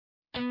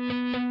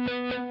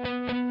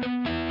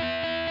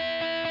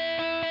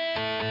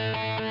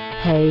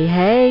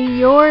Hey,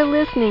 you're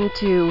listening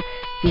to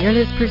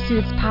Fearless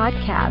Pursuits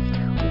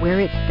Podcast, where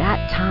it's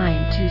that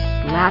time to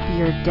slap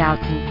your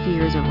doubts and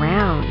fears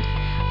around,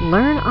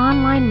 learn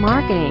online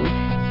marketing,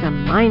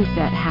 some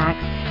mindset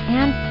hacks,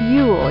 and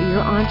fuel your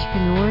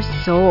entrepreneur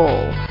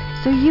soul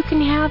so you can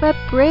have a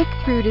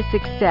breakthrough to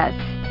success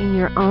in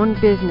your own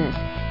business,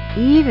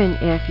 even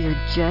if you're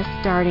just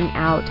starting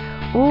out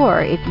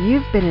or if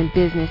you've been in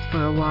business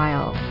for a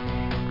while.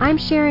 I'm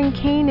Sharon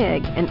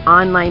Koenig, an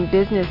online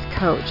business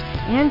coach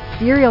and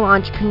serial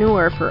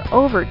entrepreneur for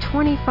over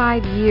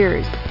 25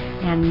 years,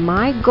 and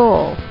my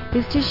goal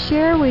is to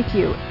share with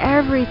you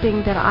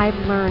everything that I've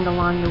learned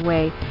along the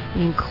way,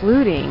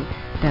 including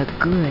the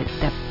good,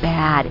 the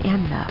bad,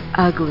 and the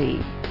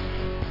ugly.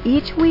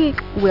 Each week,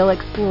 we'll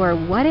explore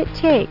what it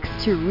takes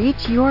to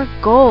reach your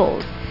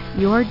goals,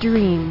 your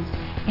dreams,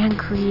 and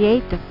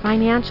create the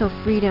financial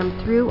freedom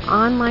through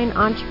online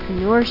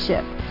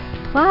entrepreneurship.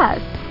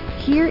 Plus,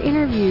 hear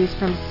interviews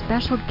from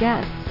special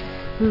guests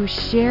who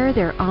share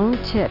their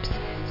own tips,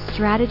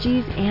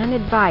 strategies, and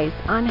advice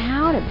on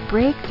how to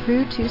break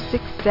through to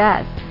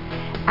success.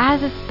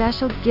 As a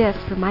special gift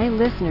for my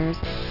listeners,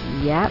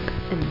 yep,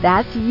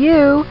 that's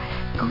you,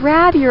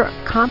 grab your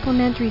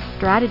complimentary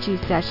strategy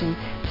session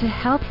to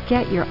help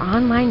get your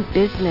online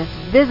business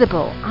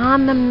visible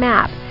on the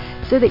map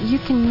so that you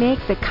can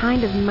make the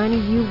kind of money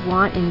you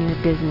want in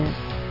your business.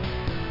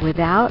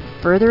 Without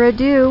further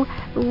ado,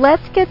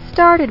 let's get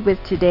started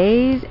with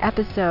today's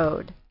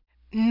episode.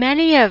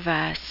 Many of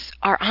us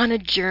are on a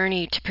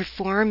journey to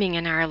performing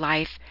in our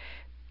life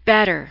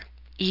better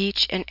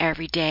each and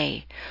every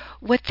day.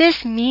 What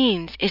this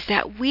means is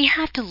that we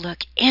have to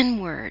look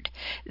inward.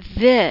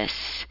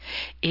 This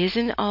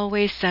isn't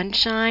always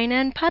sunshine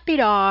and puppy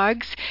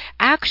dogs.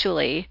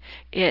 Actually,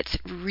 it's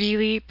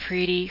really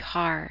pretty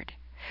hard.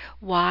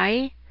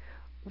 Why?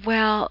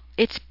 Well,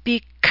 it's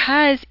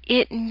because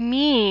it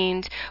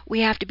means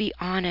we have to be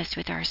honest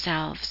with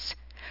ourselves.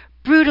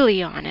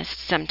 Brutally honest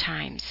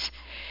sometimes.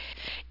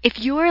 If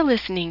you're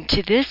listening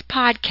to this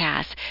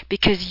podcast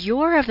because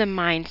you're of the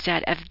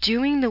mindset of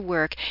doing the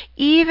work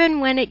even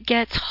when it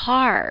gets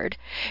hard,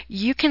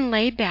 you can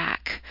lay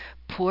back,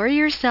 pour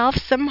yourself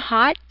some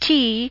hot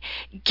tea,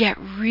 get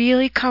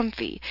really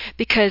comfy,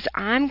 because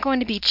I'm going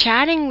to be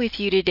chatting with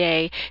you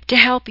today to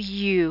help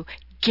you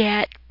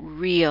get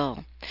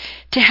real,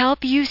 to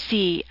help you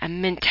see a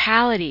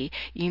mentality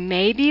you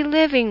may be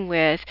living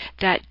with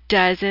that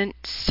doesn't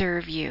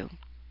serve you.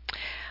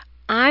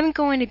 I'm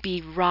going to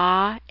be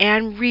raw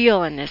and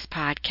real in this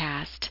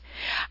podcast.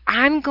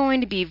 I'm going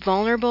to be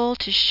vulnerable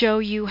to show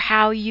you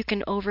how you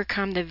can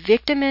overcome the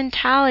victim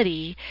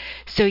mentality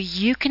so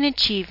you can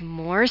achieve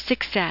more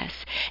success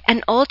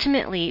and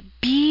ultimately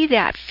be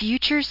that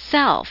future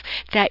self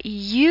that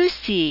you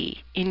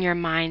see in your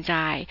mind's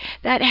eye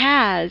that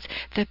has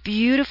the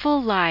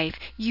beautiful life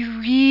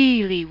you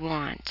really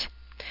want.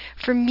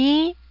 For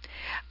me,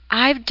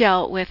 I've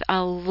dealt with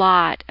a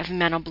lot of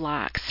mental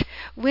blocks,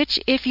 which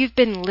if you've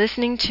been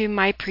listening to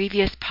my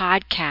previous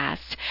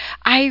podcasts,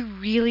 I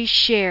really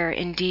share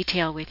in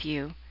detail with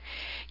you.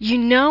 You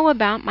know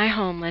about my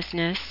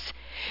homelessness.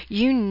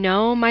 You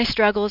know my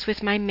struggles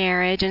with my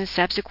marriage and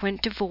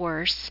subsequent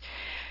divorce.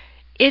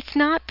 It's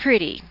not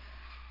pretty.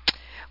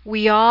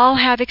 We all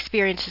have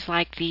experiences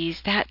like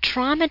these that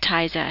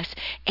traumatize us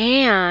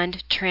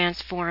and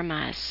transform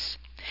us.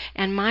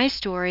 And my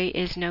story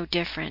is no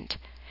different.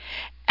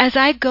 As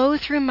I go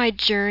through my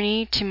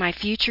journey to my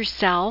future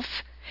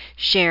self,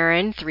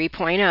 Sharon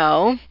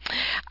 3.0,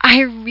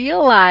 I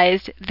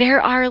realized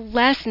there are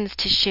lessons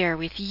to share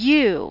with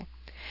you.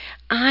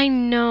 I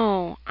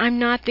know I'm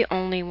not the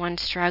only one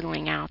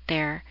struggling out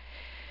there.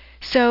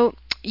 So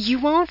you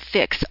won't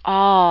fix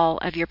all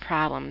of your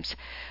problems,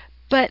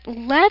 but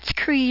let's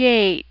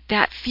create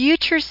that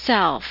future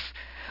self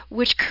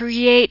which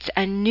creates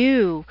a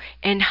new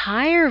and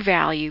higher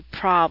value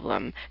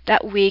problem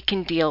that we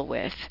can deal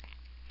with.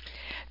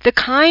 The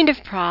kind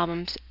of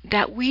problems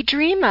that we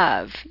dream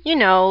of,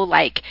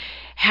 like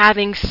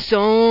having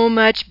so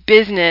much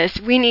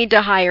business we need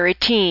to hire a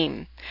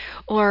team.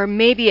 Or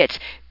maybe it's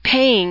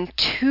paying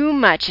too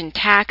much in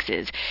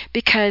taxes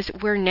because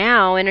we're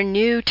now in a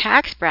new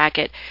tax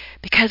bracket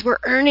because we're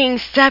earning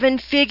 7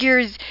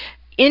 figures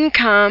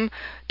income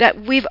that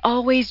we've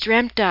always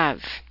dreamt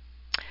of.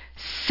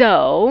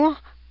 So,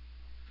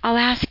 I'll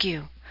ask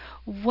you,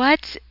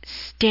 what's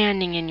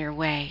standing in your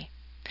way?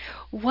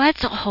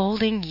 What's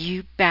holding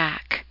you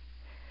back?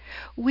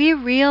 We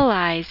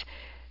realize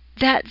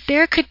that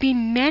there could be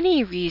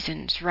many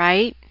reasons,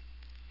 right?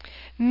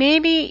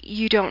 Maybe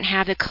you don't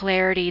have the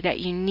clarity that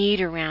you need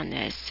around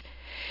this.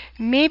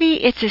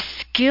 Maybe it's a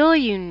skill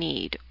you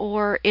need,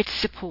 or it's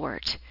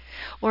support.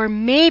 Or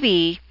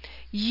maybe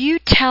you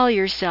tell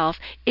yourself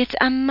it's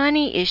a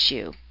money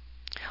issue.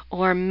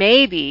 Or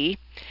maybe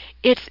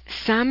it's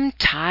some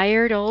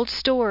tired old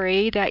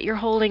story that you're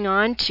holding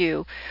on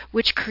to,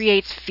 which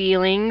creates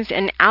feelings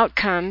and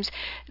outcomes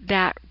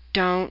that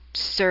don't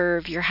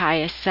serve your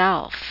highest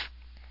self.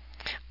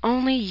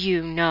 Only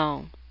you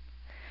know.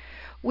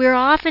 We're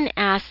often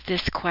asked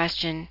this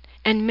question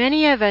And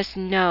many of us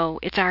know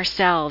it's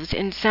ourselves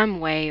in some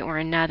way or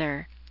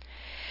another.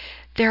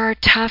 There are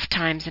tough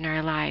times in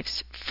our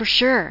lives, for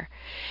sure.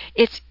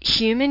 It's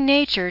human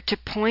nature to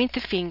point the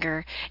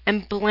finger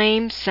and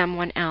blame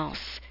someone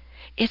else.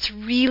 It's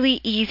really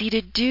easy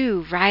to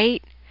do,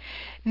 right?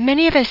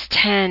 Many of us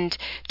tend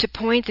to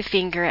point the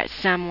finger at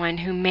someone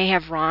who may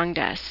have wronged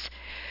us.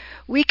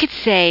 We could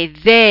say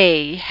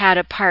they had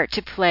a part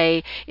to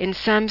play in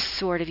some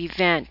sort of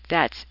event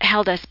that's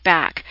held us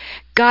back,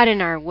 got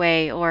in our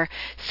way, or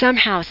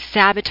somehow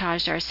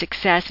sabotaged our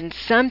success in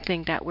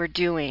something that we're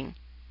doing.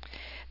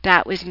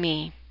 That was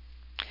me.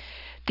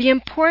 The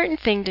important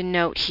thing to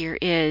note here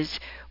is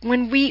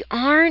when we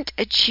aren't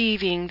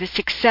achieving the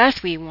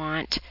success we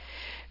want,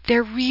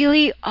 there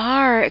really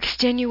are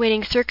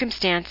extenuating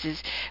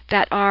circumstances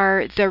that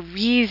are the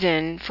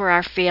reason for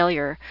our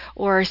failure,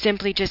 or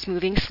simply just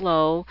moving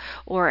slow,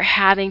 or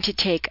having to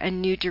take a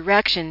new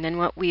direction than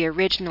what we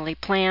originally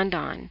planned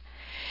on.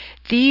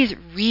 These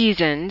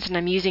reasons, and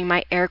I'm using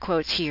my air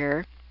quotes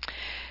here,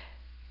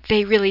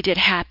 they really did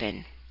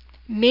happen.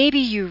 Maybe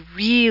you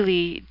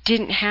really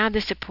didn't have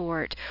the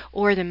support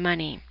or the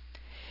money.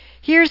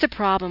 Here's the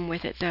problem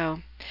with it,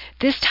 though.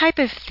 This type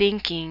of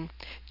thinking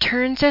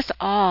turns us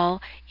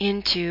all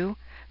into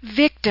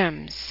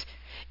victims.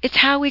 It's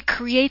how we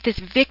create this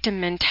victim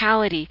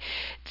mentality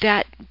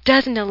that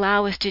doesn't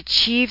allow us to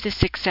achieve the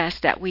success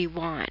that we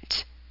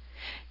want.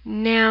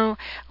 Now,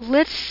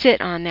 let's sit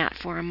on that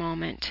for a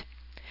moment.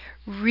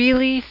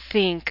 Really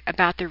think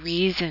about the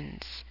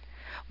reasons.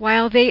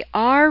 While they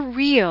are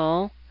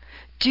real,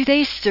 do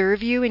they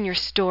serve you in your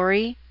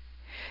story?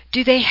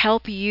 Do they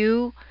help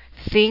you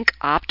think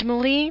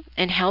optimally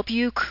and help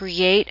you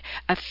create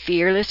a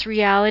fearless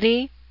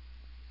reality?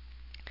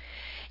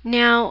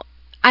 Now,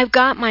 I've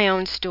got my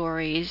own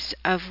stories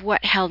of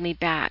what held me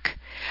back.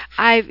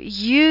 I've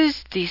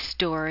used these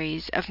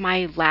stories of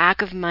my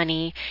lack of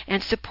money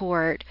and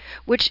support,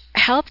 which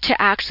helped to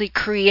actually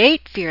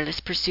create Fearless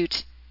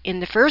Pursuits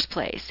in the first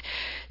place.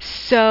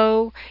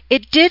 So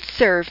it did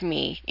serve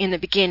me in the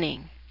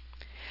beginning.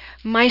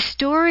 My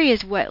story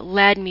is what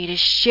led me to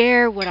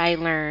share what I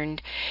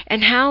learned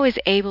and how I was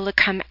able to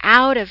come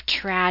out of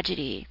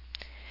tragedy.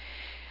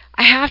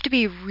 I have to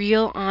be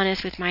real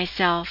honest with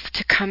myself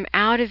to come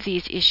out of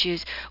these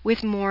issues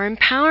with more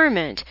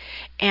empowerment.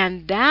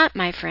 And that,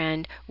 my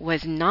friend,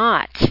 was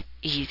not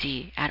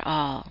easy at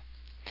all.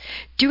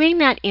 Doing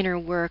that inner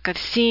work of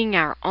seeing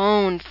our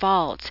own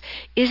faults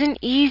isn't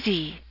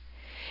easy.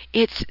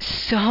 It's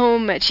so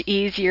much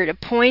easier to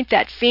point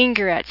that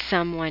finger at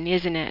someone,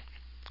 isn't it?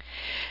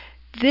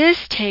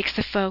 This takes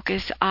the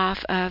focus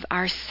off of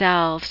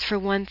ourselves, for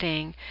one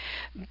thing.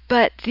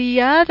 But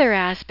the other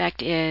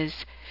aspect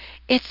is,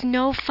 it's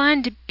no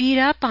fun to beat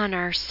up on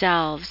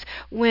ourselves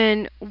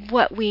when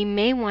what we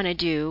may want to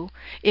do,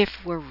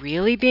 if we're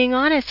really being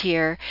honest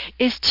here,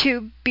 is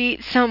to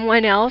beat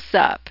someone else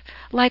up,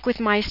 like with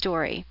my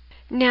story.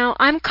 Now,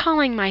 I'm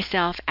calling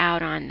myself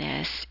out on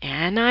this,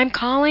 and I'm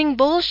calling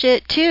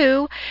bullshit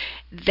too.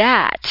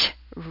 That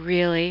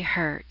really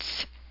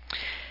hurts.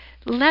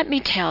 Let me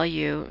tell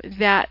you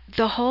that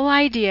the whole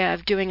idea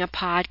of doing a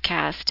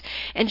podcast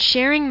and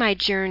sharing my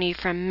journey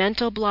from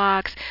mental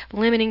blocks,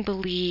 limiting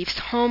beliefs,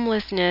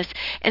 homelessness,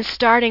 and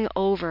starting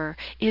over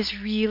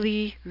is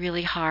really,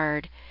 really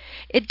hard.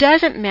 It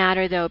doesn't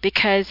matter, though,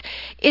 because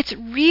it's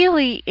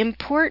really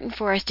important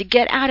for us to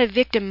get out of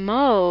victim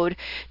mode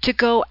to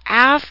go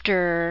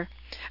after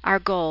our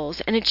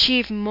goals and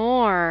achieve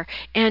more.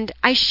 And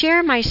I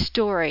share my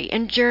story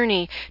and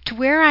journey to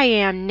where I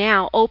am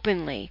now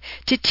openly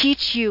to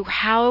teach you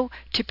how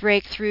to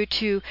break through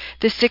to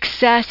the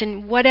success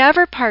in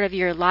whatever part of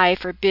your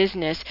life or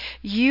business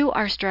you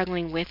are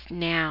struggling with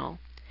now.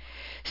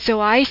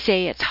 So I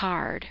say it's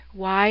hard.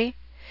 Why?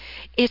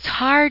 It's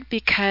hard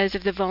because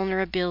of the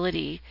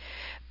vulnerability,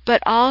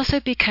 but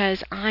also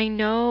because I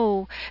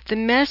know the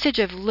message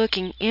of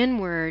looking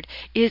inward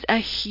is a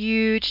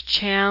huge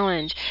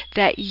challenge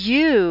that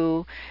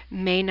you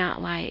may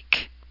not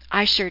like.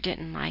 I sure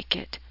didn't like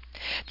it.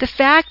 The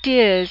fact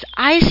is,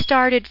 I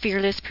started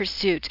Fearless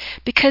Pursuits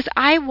because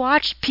I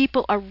watched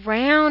people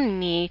around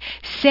me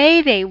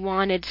say they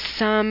wanted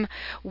some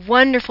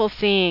wonderful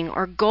thing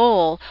or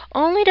goal,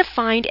 only to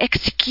find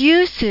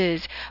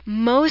excuses,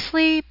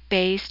 mostly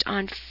based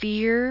on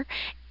fear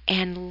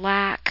and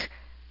lack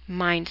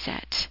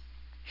mindset.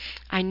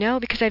 I know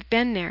because I've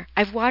been there.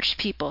 I've watched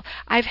people.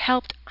 I've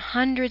helped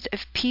hundreds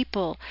of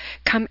people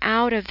come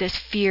out of this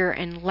fear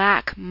and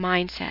lack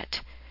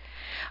mindset.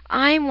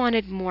 I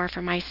wanted more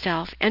for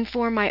myself and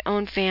for my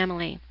own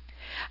family.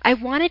 I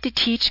wanted to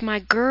teach my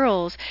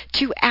girls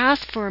to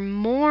ask for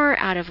more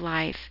out of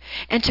life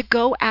and to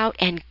go out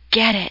and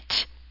get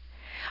it.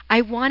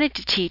 I wanted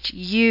to teach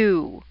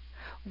you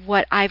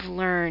what I've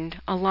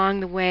learned along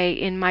the way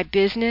in my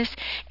business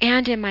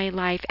and in my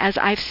life as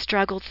I've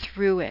struggled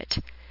through it.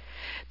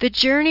 The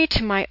journey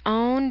to my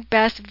own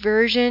best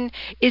version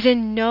is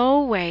in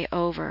no way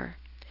over.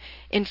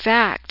 In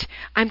fact,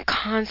 I'm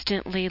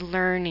constantly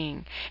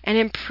learning and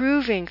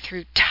improving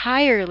through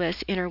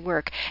tireless inner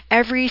work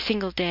every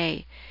single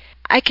day.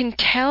 I can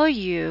tell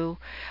you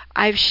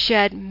I've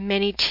shed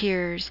many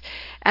tears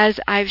as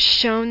I've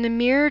shown the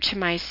mirror to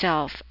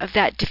myself of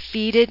that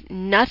defeated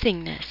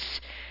nothingness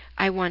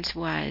I once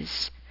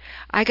was.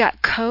 I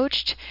got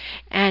coached,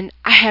 and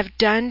I have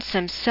done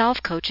some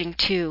self-coaching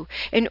too,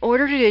 in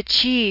order to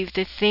achieve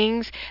the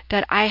things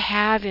that I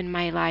have in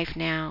my life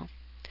now.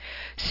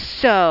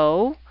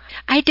 So,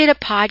 I did a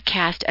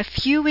podcast a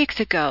few weeks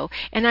ago,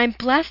 and I'm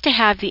blessed to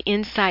have the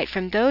insight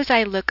from those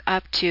I look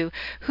up to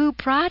who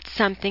brought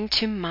something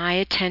to my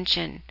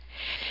attention.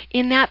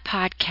 In that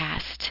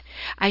podcast,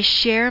 I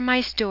share my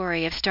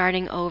story of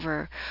starting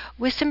over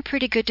with some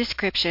pretty good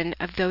description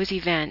of those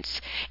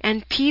events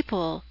and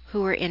people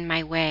who were in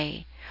my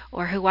way,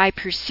 or who I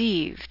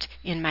perceived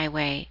in my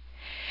way.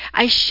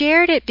 I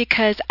shared it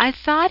because I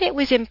thought it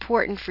was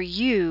important for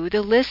you,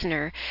 the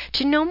listener,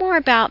 to know more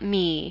about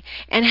me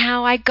and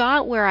how I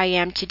got where I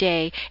am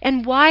today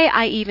and why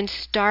I even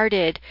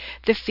started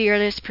the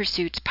Fearless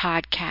Pursuits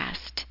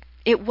podcast.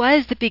 It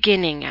was the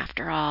beginning,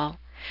 after all,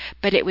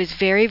 but it was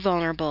very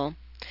vulnerable.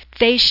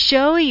 They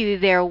show you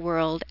their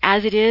world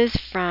as it is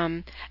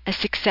from a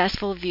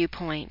successful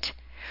viewpoint.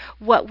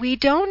 What we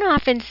don't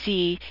often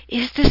see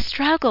is the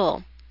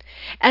struggle.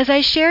 As I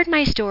shared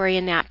my story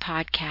in that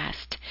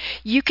podcast,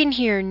 you can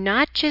hear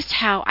not just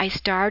how I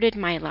started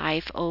my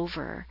life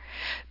over,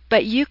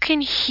 but you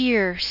can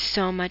hear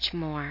so much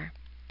more.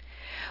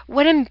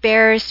 What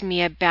embarrassed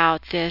me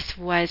about this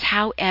was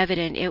how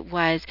evident it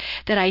was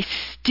that I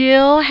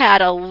still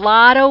had a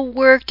lot of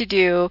work to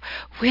do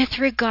with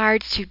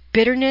regards to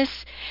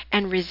bitterness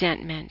and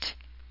resentment.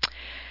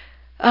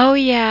 Oh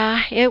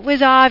yeah, it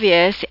was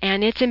obvious,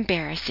 and it's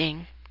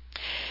embarrassing.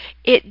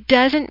 It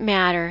doesn't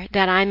matter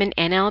that I'm an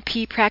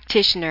NLP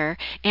practitioner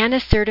and a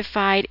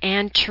certified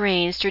and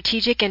trained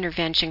strategic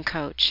intervention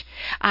coach.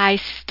 I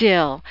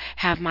still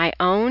have my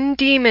own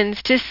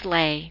demons to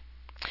slay.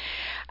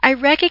 I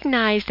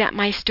recognize that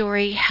my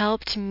story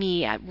helped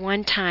me at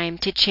one time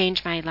to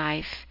change my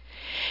life.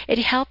 It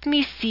helped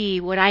me see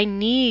what I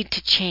need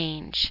to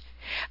change.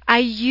 I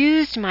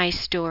used my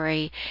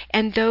story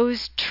and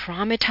those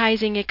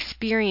traumatizing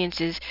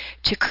experiences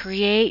to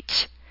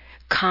create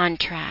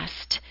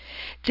contrast.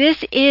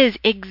 This is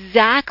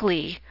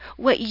exactly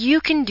what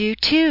you can do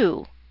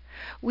too.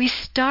 We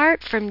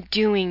start from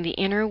doing the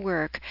inner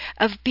work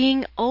of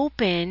being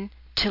open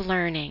to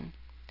learning.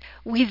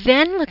 We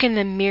then look in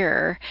the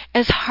mirror,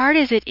 as hard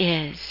as it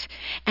is,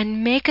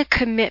 and make a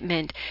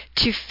commitment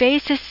to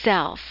face a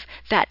self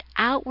that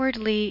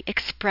outwardly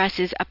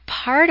expresses a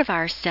part of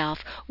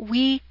ourself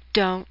we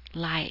don't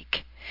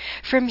like.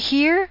 From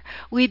here,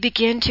 we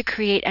begin to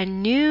create a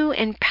new,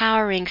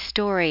 empowering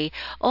story,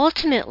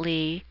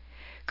 ultimately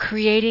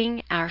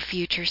creating our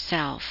future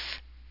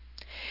self.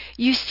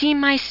 You see,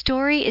 my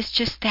story is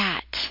just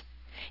that.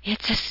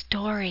 It's a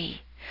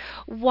story.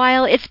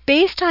 While it's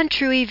based on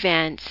true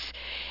events,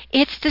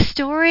 it's the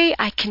story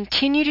I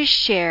continue to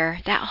share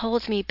that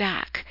holds me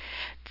back,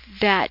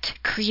 that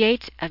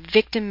creates a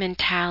victim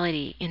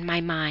mentality in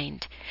my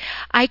mind.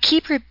 I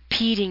keep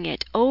repeating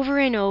it over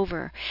and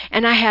over,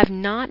 and I have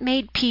not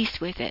made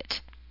peace with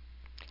it.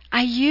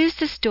 I use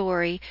the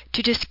story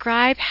to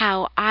describe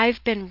how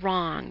I've been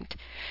wronged,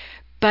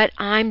 but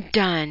I'm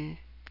done.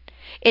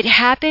 It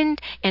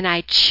happened, and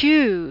I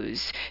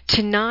choose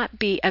to not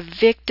be a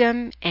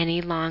victim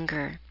any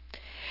longer.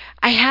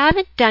 I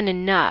haven't done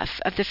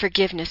enough of the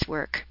forgiveness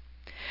work.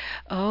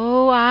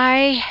 Oh,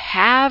 I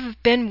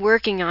have been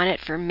working on it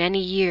for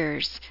many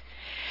years.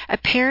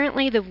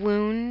 Apparently the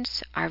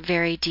wounds are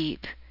very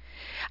deep.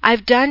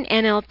 I've done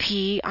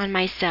NLP on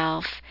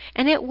myself,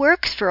 and it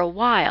works for a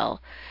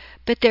while,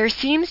 but there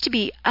seems to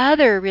be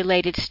other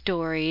related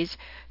stories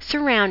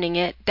surrounding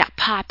it that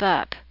pop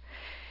up.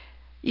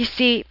 You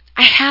see,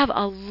 I have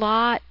a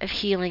lot of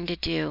healing to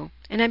do,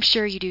 and I'm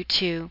sure you do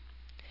too.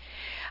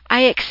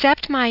 I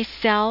accept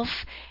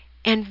myself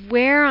and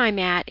where I'm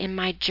at in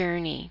my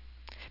journey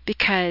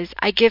because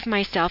I give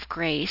myself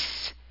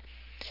grace.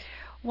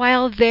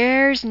 While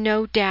there's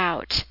no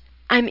doubt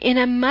I'm in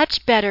a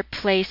much better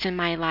place in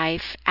my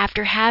life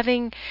after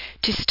having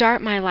to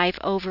start my life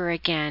over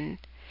again,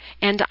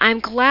 and I'm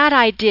glad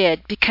I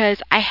did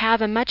because I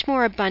have a much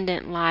more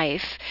abundant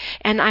life,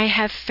 and I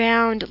have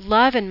found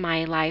love in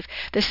my life,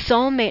 the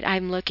soulmate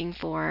I'm looking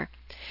for.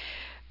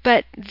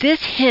 But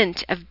this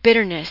hint of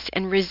bitterness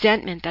and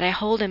resentment that I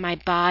hold in my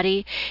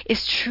body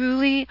is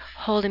truly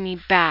holding me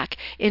back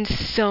in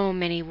so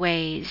many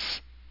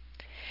ways.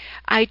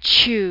 I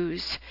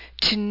choose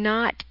to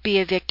not be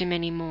a victim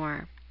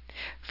anymore.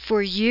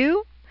 For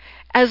you,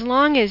 as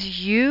long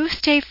as you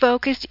stay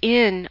focused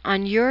in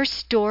on your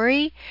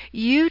story,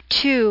 you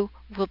too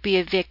will be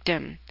a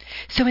victim.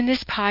 So in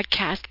this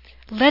podcast,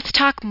 let's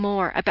talk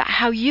more about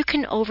how you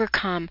can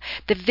overcome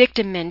the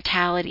victim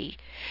mentality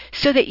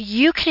so that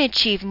you can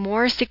achieve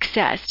more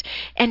success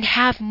and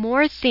have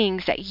more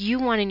things that you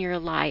want in your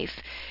life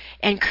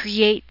and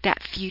create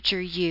that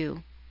future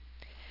you.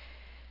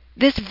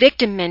 This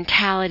victim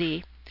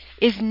mentality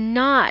is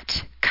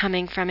not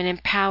coming from an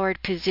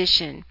empowered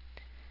position.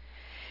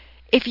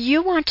 If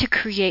you want to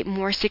create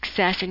more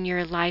success in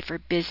your life or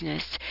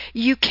business,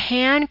 you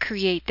can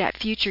create that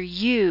future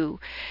you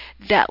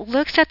that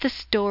looks at the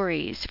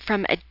stories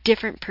from a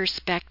different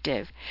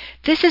perspective.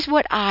 This is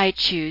what I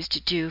choose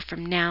to do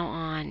from now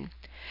on.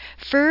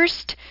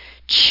 First,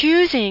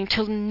 choosing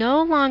to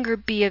no longer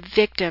be a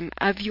victim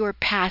of your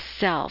past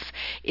self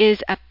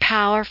is a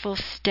powerful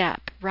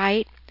step,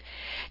 right?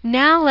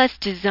 Now let's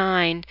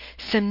design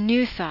some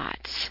new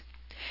thoughts.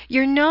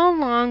 You're no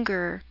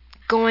longer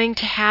going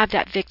to have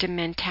that victim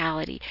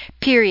mentality.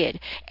 Period.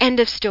 End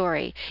of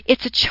story.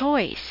 It's a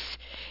choice.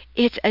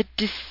 It's a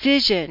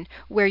decision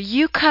where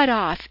you cut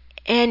off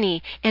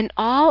any and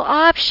all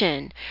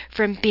option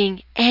from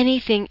being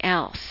anything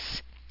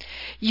else.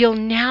 You'll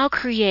now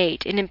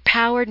create an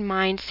empowered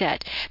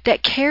mindset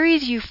that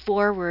carries you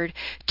forward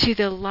to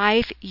the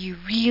life you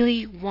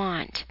really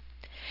want.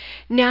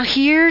 Now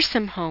here's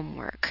some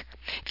homework.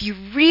 If you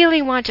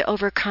really want to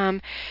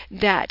overcome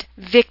that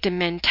victim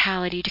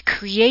mentality to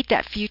create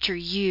that future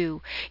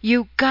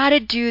you've got to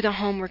do the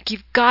homework.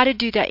 You've got to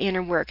do that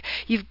inner work.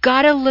 You've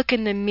got to look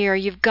in the mirror.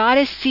 You've got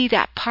to see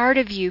that part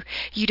of you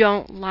you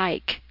don't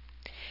like.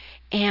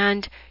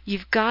 And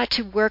you've got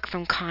to work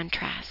from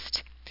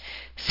contrast.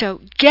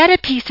 So get a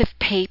piece of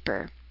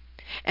paper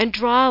and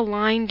draw a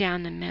line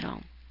down the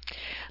middle.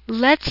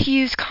 Let's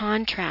use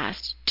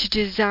contrast to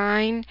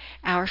design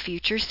our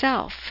future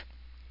self.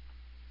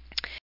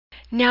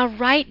 Now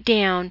write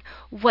down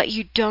what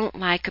you don't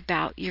like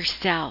about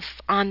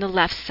yourself on the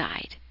left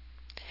side.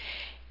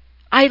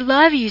 I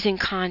love using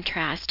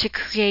contrast to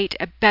create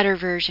a better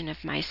version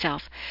of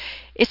myself.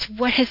 It's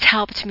what has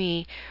helped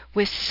me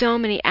with so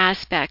many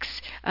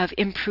aspects of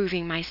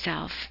improving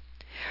myself.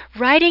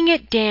 Writing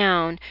it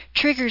down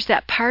triggers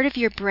that part of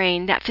your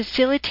brain that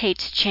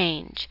facilitates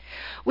change.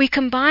 We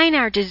combine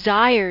our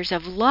desires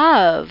of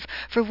love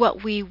for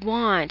what we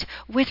want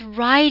with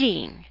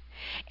writing.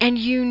 And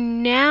you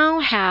now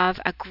have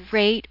a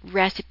great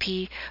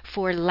recipe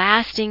for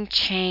lasting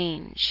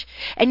change.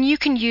 And you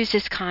can use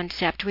this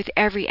concept with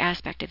every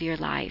aspect of your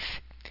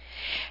life.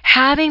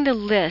 Having the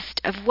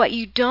list of what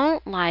you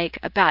don't like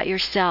about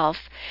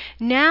yourself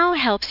now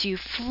helps you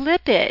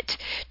flip it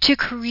to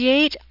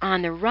create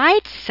on the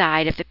right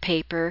side of the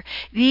paper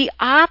the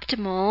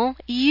optimal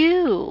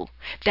you,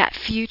 that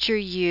future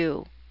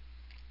you.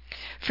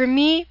 For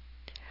me,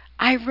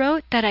 I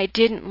wrote that I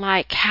didn't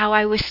like how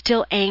I was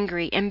still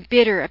angry and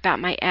bitter about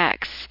my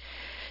ex.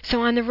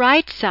 So on the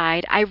right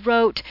side, I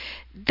wrote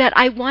that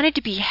I wanted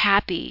to be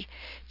happy,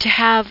 to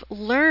have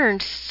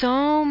learned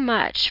so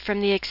much from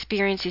the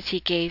experiences he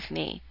gave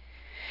me.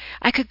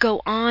 I could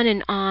go on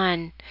and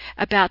on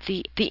about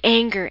the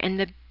anger and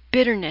the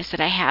bitterness that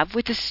I have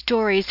with the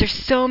stories. There's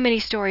so many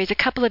stories, a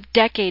couple of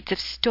decades of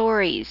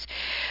stories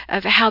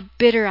of how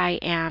bitter I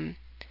am.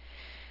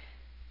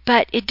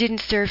 But it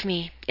didn't serve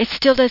me. It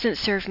still doesn't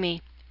serve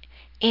me.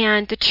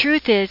 And the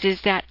truth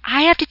is that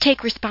I have to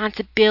take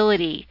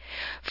responsibility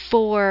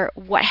for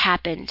what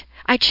happened.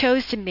 I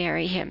chose to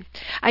marry him.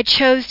 I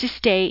chose to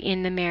stay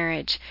in the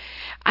marriage.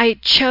 I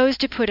chose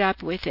to put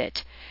up with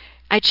it.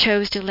 I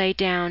chose to lay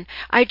down.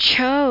 I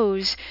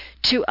chose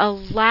to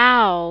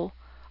allow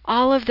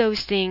all of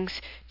those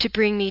things to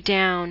bring me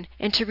down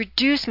and to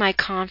reduce my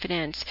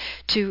confidence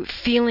to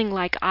feeling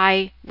like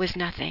I was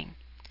nothing.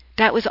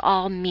 That was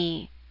all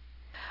me.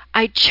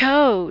 I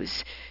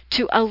chose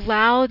to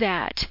allow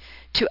that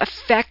to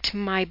affect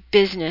my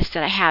business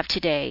that I have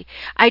today.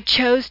 I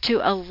chose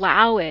to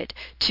allow it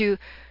to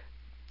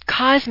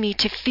cause me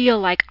to feel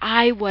like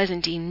I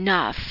wasn't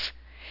enough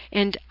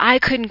and I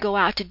couldn't go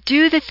out to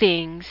do the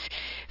things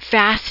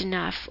fast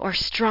enough or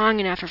strong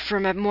enough or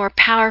from a more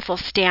powerful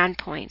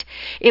standpoint.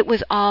 It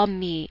was all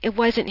me. It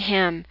wasn't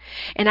him.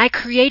 And I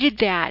created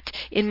that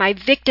in my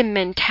victim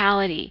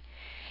mentality,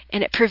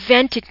 and it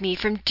prevented me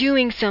from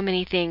doing so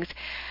many things.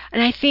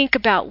 And I think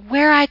about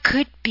where I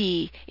could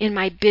be in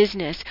my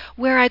business,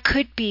 where I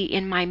could be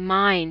in my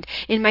mind,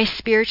 in my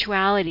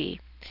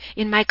spirituality,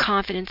 in my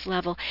confidence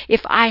level,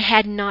 if I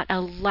had not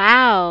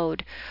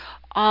allowed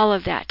all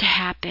of that to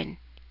happen.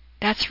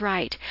 That's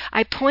right.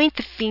 I point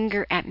the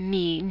finger at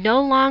me. No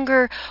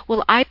longer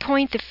will I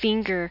point the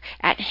finger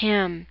at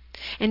him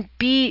and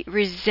be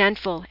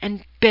resentful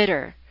and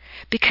bitter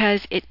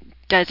because it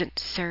doesn't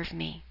serve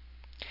me.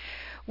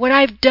 What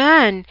I've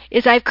done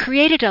is I've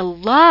created a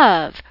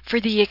love for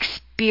the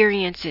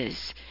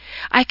experiences.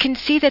 I can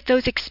see that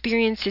those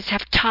experiences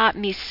have taught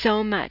me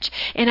so much,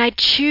 and I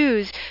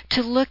choose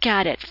to look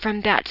at it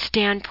from that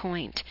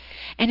standpoint.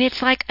 And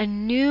it's like a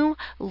new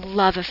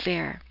love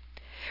affair.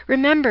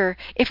 Remember,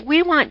 if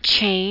we want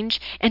change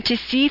and to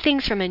see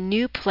things from a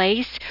new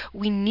place,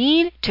 we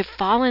need to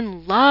fall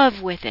in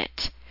love with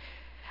it.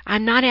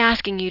 I'm not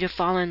asking you to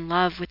fall in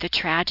love with the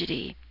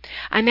tragedy.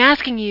 I'm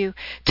asking you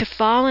to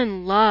fall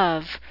in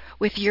love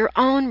with your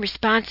own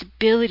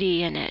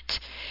responsibility in it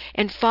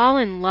and fall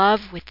in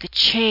love with the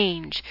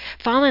change.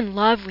 Fall in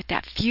love with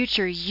that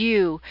future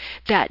you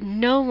that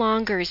no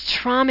longer is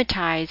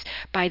traumatized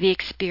by the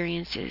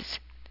experiences.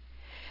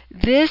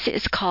 This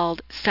is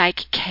called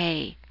Psych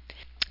K.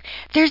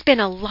 There's been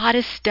a lot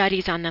of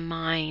studies on the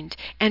mind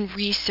and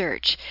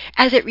research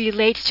as it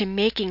relates to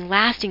making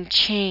lasting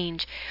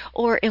change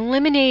or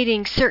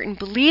eliminating certain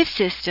belief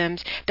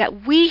systems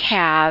that we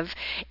have,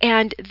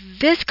 and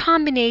this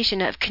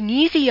combination of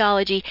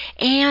kinesiology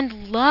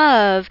and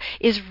love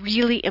is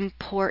really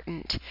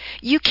important.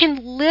 You can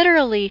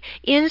literally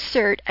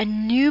insert a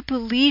new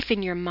belief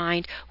in your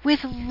mind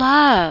with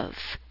love.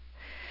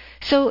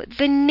 So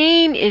the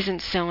name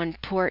isn't so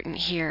important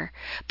here,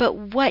 but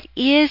what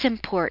is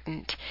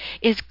important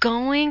is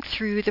going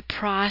through the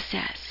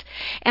process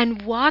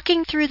and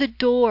walking through the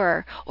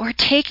door or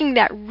taking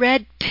that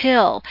red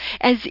pill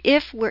as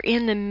if we're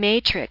in the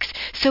Matrix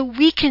so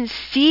we can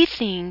see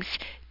things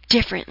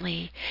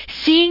differently,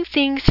 seeing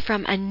things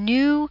from a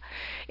new,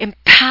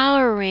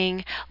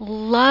 empowering,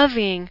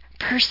 loving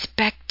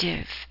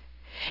perspective.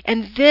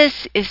 And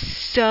this is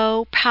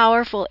so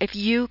powerful if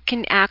you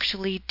can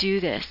actually do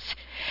this.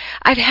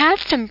 I've had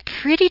some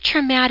pretty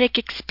traumatic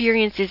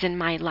experiences in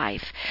my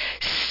life.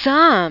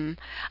 Some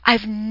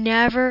I've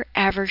never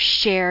ever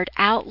shared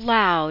out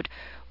loud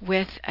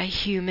with a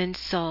human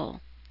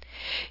soul.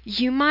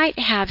 You might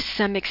have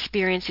some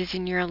experiences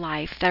in your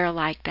life that are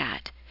like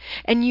that.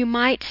 And you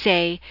might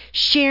say,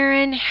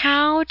 Sharon,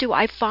 how do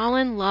I fall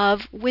in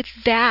love with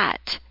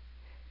that?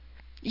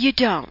 You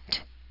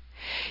don't.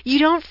 You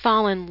don't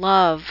fall in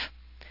love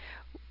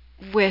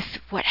with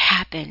what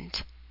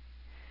happened.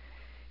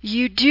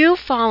 You do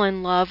fall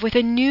in love with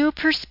a new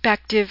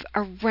perspective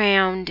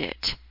around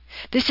it.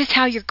 This is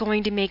how you're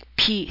going to make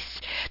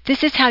peace.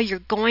 This is how you're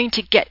going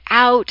to get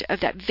out of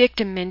that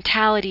victim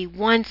mentality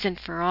once and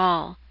for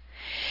all.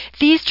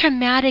 These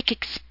traumatic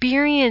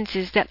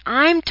experiences that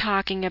I'm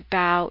talking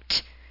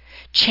about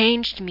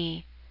changed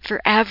me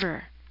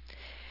forever.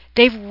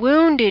 They've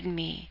wounded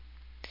me.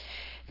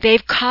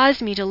 They've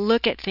caused me to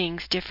look at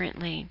things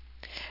differently.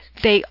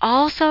 They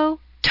also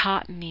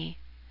taught me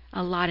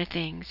a lot of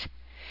things.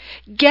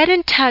 Get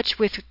in touch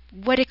with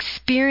what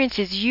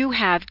experiences you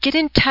have. Get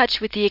in touch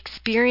with the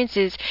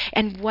experiences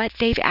and what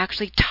they've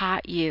actually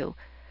taught you,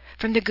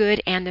 from the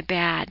good and the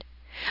bad.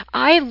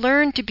 I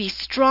learned to be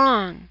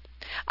strong.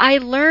 I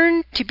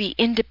learned to be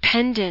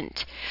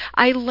independent.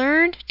 I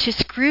learned to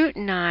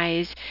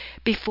scrutinize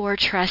before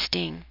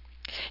trusting.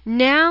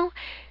 Now,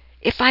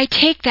 if I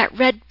take that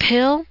red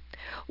pill,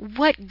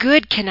 what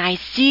good can I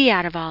see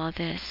out of all of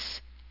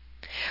this?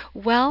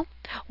 Well,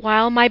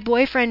 while my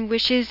boyfriend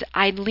wishes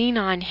I'd lean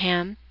on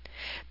him,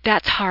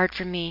 that's hard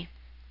for me.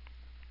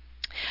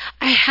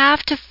 I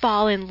have to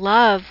fall in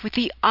love with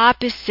the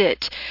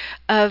opposite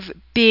of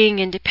being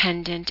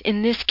independent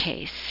in this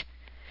case.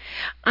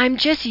 I'm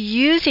just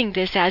using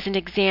this as an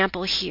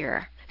example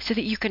here so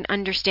that you can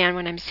understand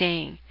what I'm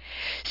saying.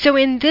 So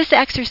in this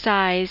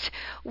exercise,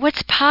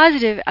 what's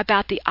positive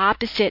about the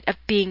opposite of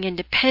being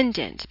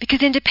independent?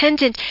 Because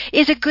independent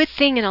is a good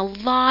thing in a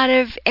lot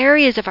of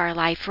areas of our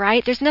life,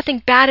 right? There's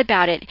nothing bad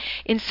about it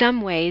in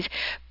some ways,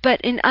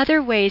 but in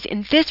other ways,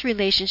 in this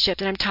relationship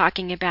that I'm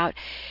talking about,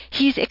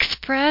 he's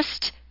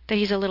expressed that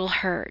he's a little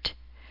hurt,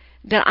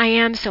 that I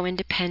am so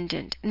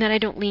independent, and that I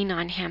don't lean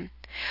on him.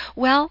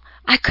 Well,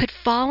 I could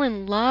fall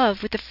in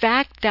love with the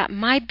fact that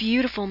my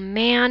beautiful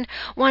man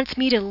wants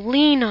me to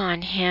lean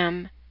on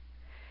him.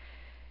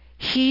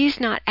 He's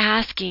not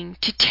asking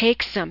to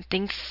take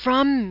something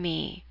from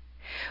me,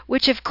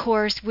 which of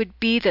course would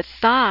be the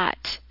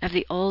thought of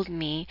the old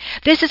me.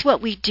 This is what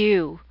we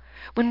do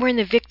when we're in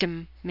the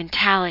victim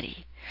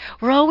mentality.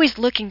 We're always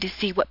looking to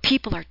see what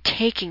people are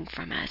taking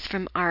from us,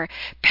 from our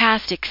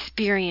past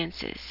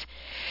experiences.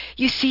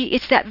 You see,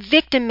 it's that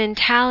victim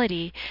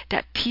mentality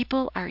that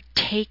people are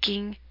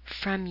taking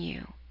from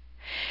you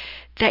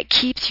that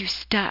keeps you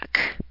stuck.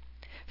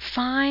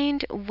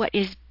 Find what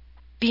is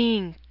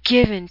being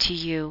given to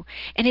you,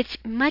 and it's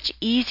much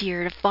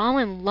easier to fall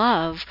in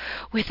love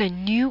with a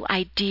new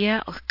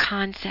idea or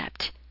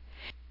concept.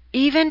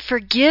 Even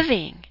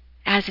forgiving,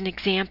 as an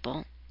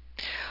example.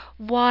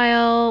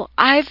 While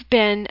I've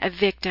been a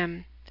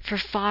victim for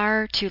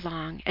far too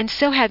long, and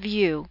so have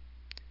you,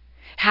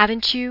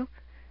 haven't you?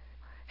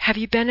 Have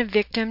you been a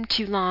victim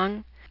too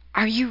long?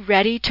 Are you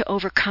ready to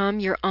overcome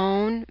your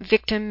own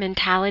victim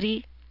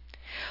mentality?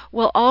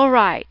 Well, all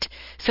right,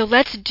 so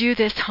let's do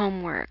this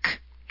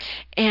homework.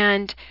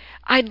 And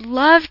I'd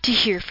love to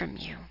hear from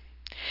you.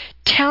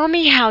 Tell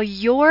me how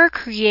you're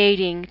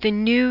creating the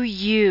new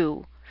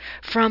you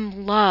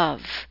from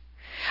love.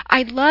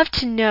 I'd love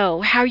to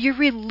know how you're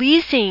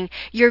releasing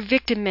your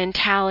victim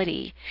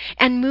mentality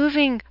and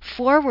moving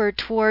forward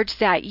towards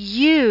that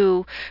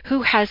you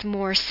who has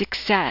more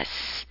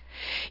success.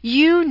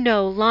 You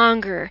no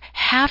longer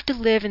have to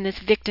live in this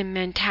victim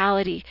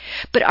mentality,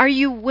 but are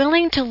you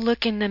willing to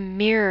look in the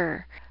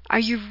mirror? Are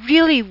you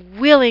really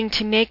willing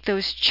to make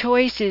those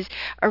choices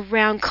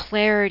around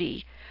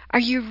clarity? Are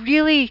you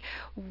really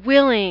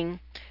willing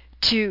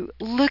to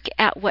look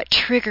at what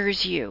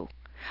triggers you?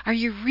 Are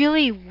you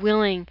really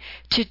willing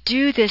to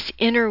do this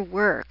inner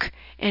work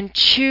and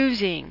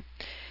choosing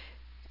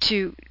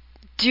to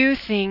do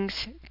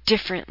things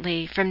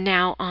differently from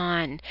now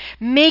on,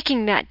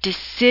 making that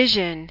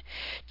decision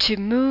to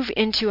move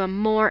into a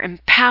more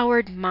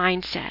empowered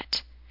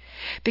mindset.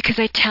 Because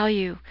I tell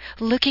you,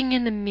 looking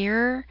in the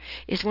mirror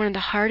is one of the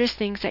hardest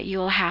things that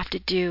you'll have to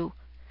do.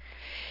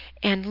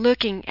 And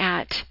looking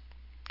at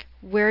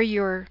where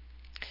you're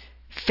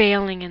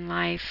failing in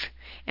life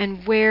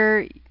and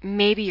where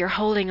maybe you're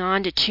holding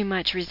on to too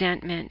much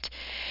resentment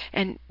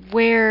and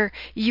where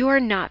you're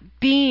not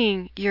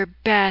being your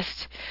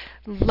best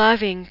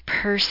loving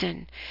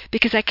person.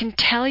 Because I can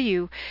tell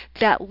you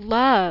that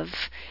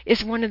love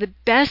is one of the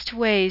best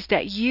ways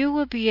that you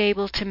will be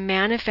able to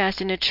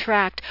manifest and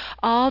attract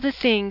all the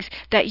things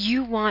that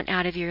you want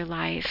out of your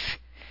life.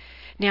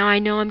 Now, I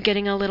know I'm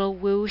getting a little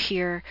woo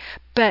here,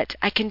 but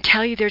I can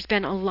tell you there's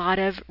been a lot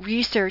of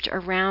research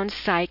around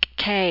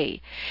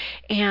Psych-K,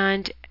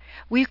 and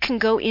we can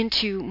go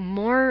into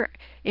more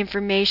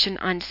information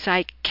on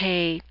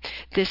Psych-K,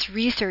 this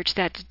research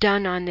that's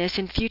done on this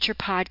in future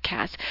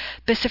podcasts.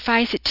 But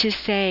suffice it to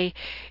say,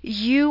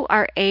 you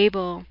are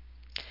able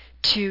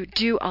to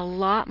do a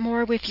lot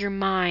more with your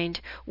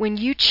mind when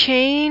you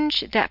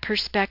change that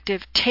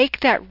perspective,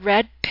 take that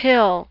red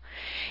pill,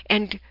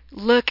 and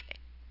look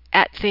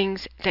at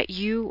things that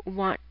you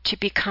want to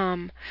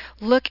become.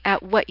 Look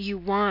at what you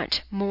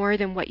want more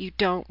than what you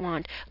don't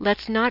want.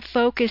 Let's not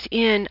focus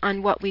in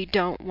on what we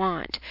don't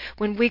want.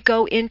 When we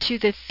go into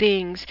the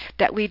things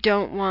that we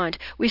don't want,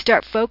 we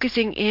start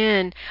focusing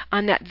in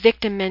on that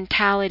victim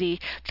mentality,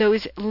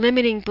 those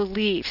limiting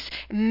beliefs,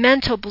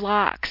 mental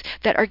blocks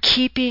that are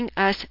keeping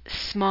us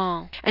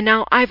small. And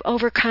now I've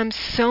overcome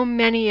so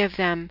many of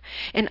them,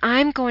 and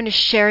I'm going to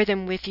share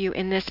them with you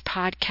in this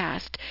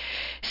podcast.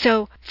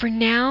 So for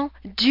now,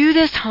 do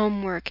this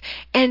homework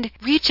and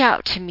reach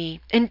out to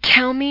me and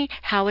tell me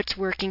how it's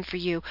working for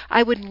you.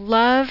 I would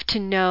love to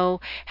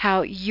know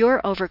how you're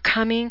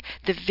overcoming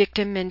the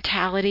victim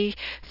mentality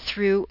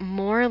through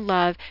more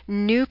love,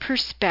 new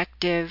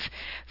perspective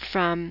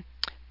from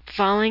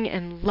falling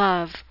in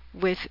love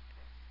with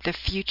the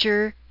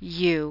future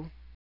you.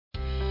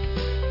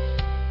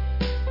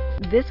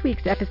 This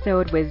week's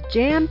episode was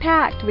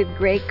jam-packed with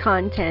great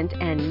content,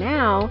 and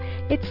now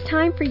it's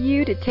time for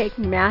you to take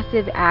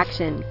massive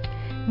action.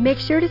 Make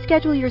sure to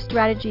schedule your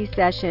strategy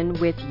session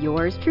with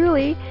yours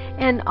truly,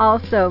 and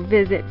also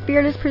visit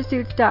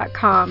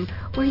fearlesspursuits.com,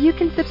 where you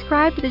can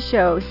subscribe to the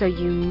show so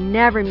you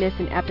never miss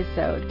an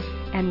episode.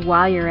 And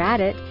while you're at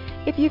it,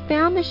 if you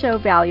found the show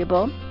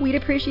valuable, we'd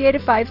appreciate a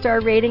 5-star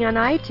rating on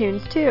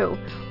iTunes too.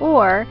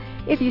 Or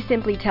if you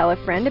simply tell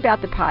a friend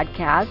about the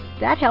podcast,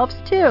 that helps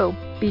too.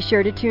 Be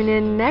sure to tune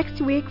in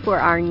next week for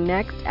our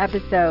next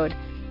episode.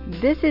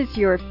 This is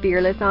your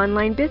fearless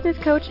online business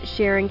coach,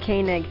 Sharon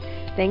Koenig.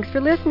 Thanks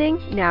for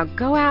listening. Now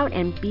go out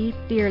and be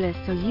fearless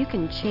so you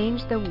can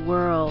change the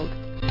world.